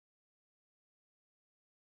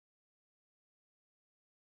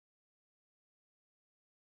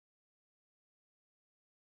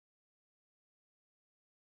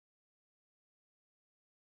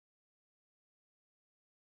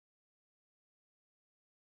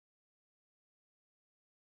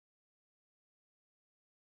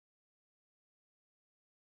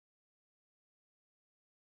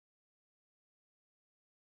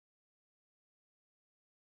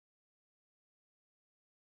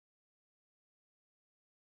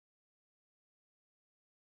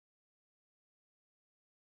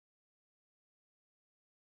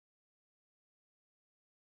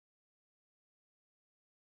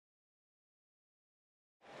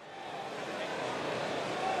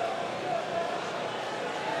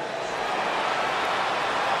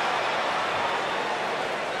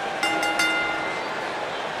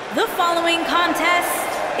The following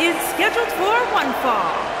contest is scheduled for one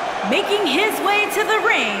fall. Making his way to the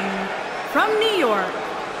ring from New York,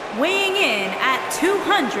 weighing in at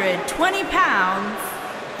 220 pounds,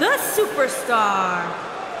 the Superstar.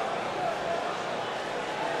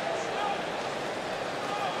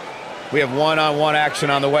 We have one-on-one action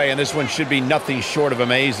on the way, and this one should be nothing short of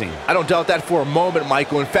amazing. I don't doubt that for a moment,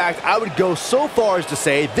 Michael. In fact, I would go so far as to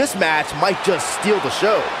say this match might just steal the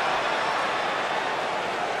show.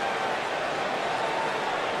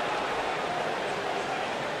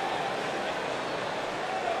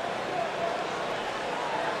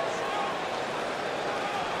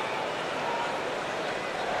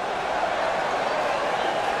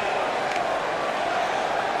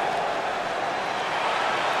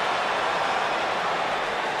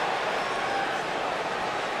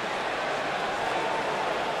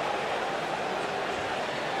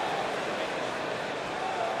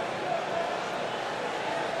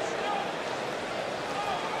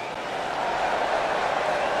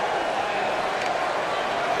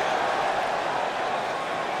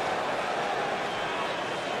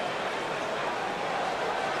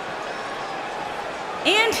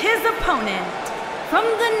 And his opponent from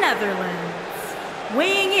the Netherlands,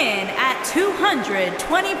 weighing in at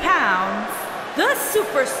 220 pounds, the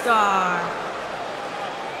Superstar.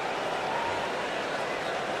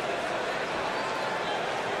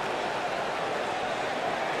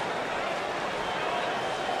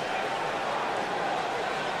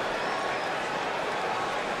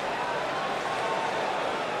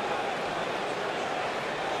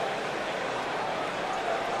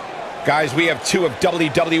 Guys, we have two of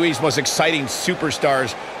WWE's most exciting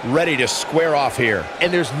superstars ready to square off here.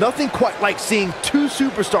 And there's nothing quite like seeing two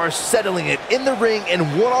superstars settling it in the ring in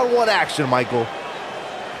one-on-one action, Michael.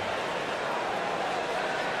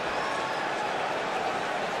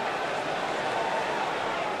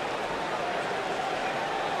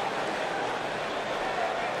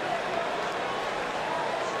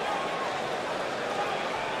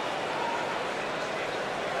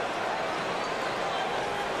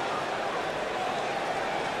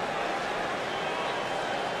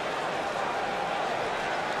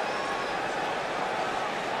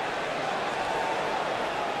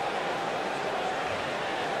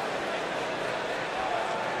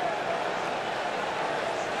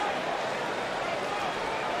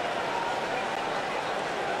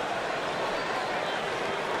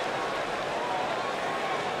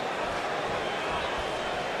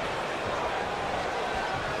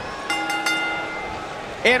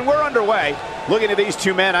 And we're underway. Looking at these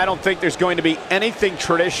two men, I don't think there's going to be anything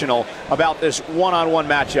traditional about this one-on-one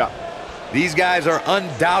matchup. These guys are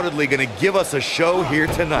undoubtedly going to give us a show here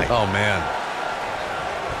tonight. Oh, man.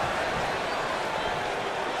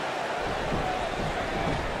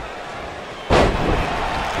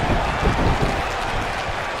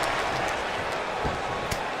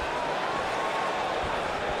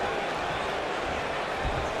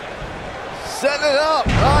 Setting it up.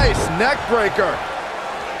 Nice neck breaker.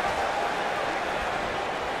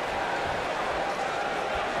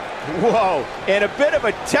 Whoa, and a bit of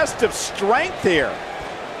a test of strength here.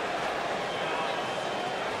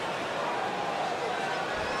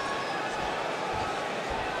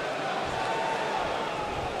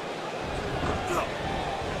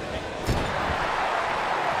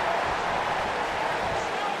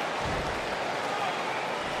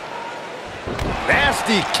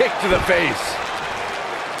 Nasty kick to the face.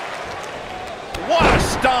 What a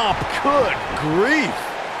stomp. Good grief.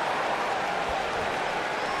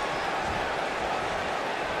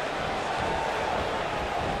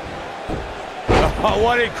 Oh,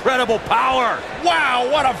 what incredible power. Wow,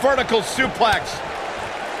 what a vertical suplex.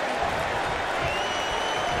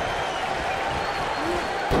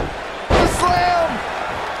 The slam.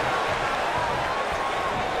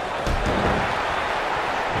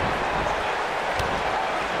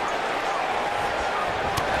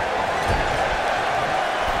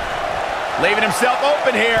 Leaving himself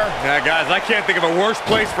open here. Yeah, guys, I can't think of a worse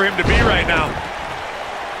place for him to be right now.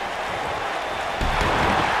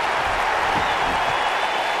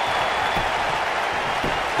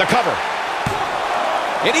 The cover.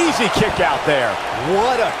 An easy kick out there.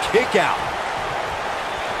 What a kick out.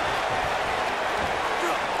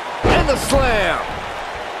 And the slam.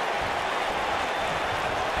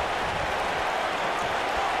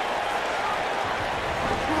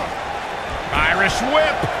 Irish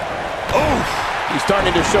whip. Oof. He's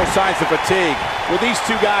starting to show signs of fatigue. With these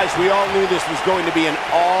two guys, we all knew this was going to be an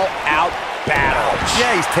all-out battle.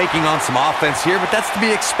 Yeah, he's taking on some offense here, but that's to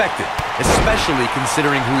be expected, especially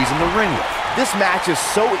considering who he's in the ring with. This match is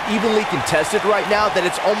so evenly contested right now that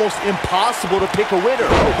it's almost impossible to pick a winner.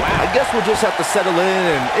 Oh, wow. I guess we'll just have to settle in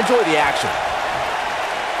and enjoy the action.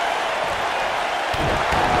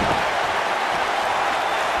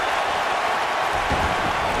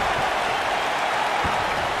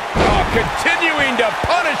 Continuing to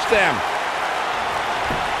punish them.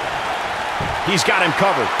 He's got him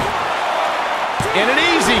covered. And an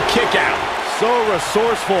easy kick out. So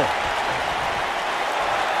resourceful.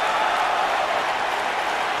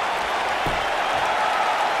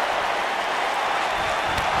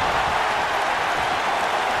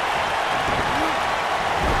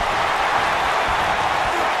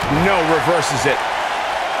 No, reverses it.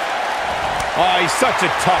 Oh, he's such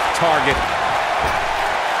a tough target.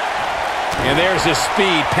 And there's his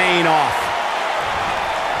speed paying off.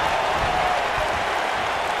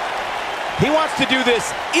 He wants to do this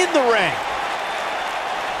in the ring.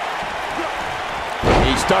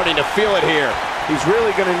 He's starting to feel it here. He's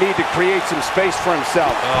really going to need to create some space for himself.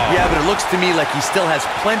 Oh. Yeah, but it looks to me like he still has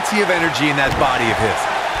plenty of energy in that body of his.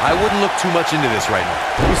 I wouldn't look too much into this right now.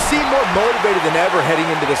 You seem more motivated than ever heading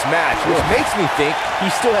into this match, which makes me think he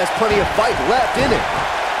still has plenty of fight left in him.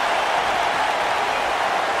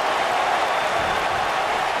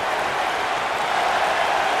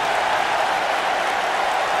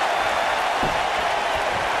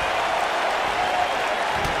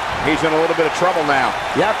 He's in a little bit of trouble now.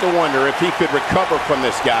 You have to wonder if he could recover from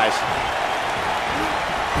this, guys.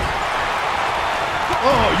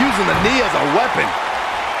 Oh, using the knee as a weapon.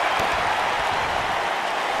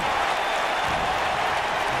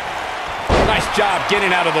 Nice job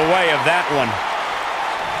getting out of the way of that one.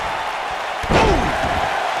 Ooh.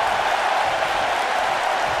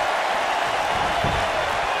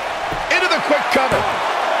 Into the quick cover.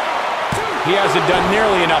 He hasn't done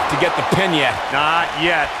nearly enough to get the pin yet. Not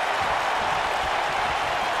yet.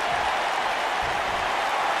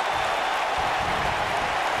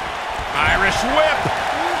 Irish whip.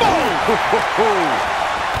 Boom!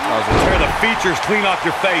 Tear the features clean off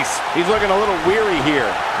your face. He's looking a little weary here.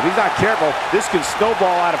 If he's not careful, this can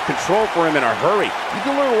snowball out of control for him in a hurry. You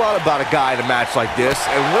can learn a lot about a guy in a match like this,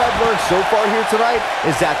 and what I've learned so far here tonight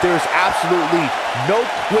is that there's absolutely no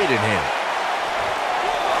quit in him.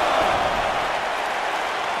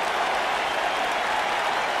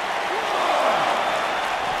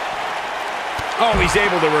 Oh, he's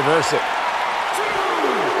able to reverse it.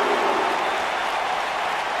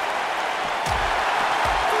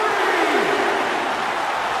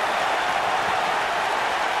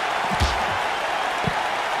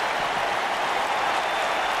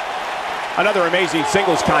 Another amazing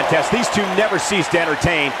singles contest. These two never cease to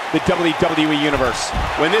entertain the WWE Universe.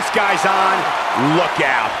 When this guy's on, look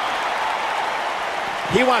out.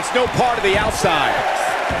 He wants no part of the outside.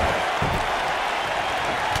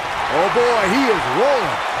 Oh boy, he is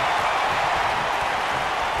rolling.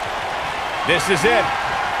 This is it.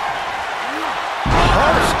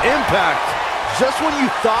 Harsh impact. Just when you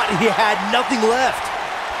thought he had nothing left.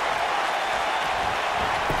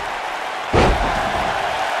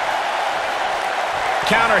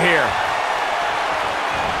 Counter here.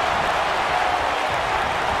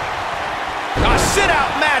 A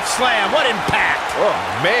sit-out match slam. What impact. Oh,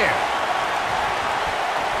 man.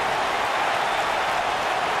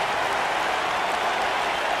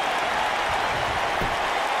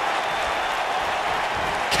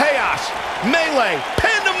 Chaos. Melee.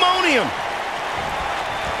 Pandemonium.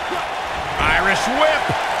 Irish whip.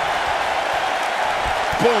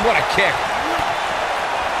 Boom, what a kick.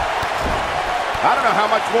 I don't know how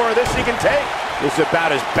much more of this he can take. It's about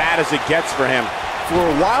as bad as it gets for him. For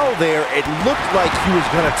a while there, it looked like he was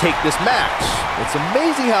going to take this match. It's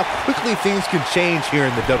amazing how quickly things can change here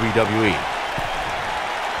in the WWE.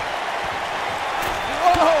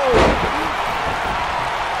 Whoa!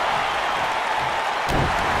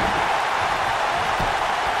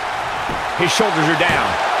 His shoulders are down.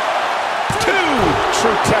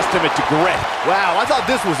 True testament to grit. Wow, I thought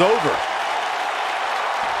this was over.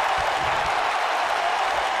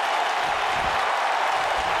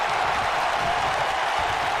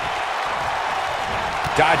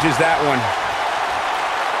 Dodges that one.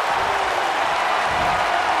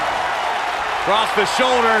 Across the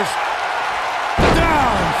shoulders.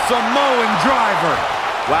 Down, Samoan driver.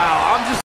 Wow, I'm just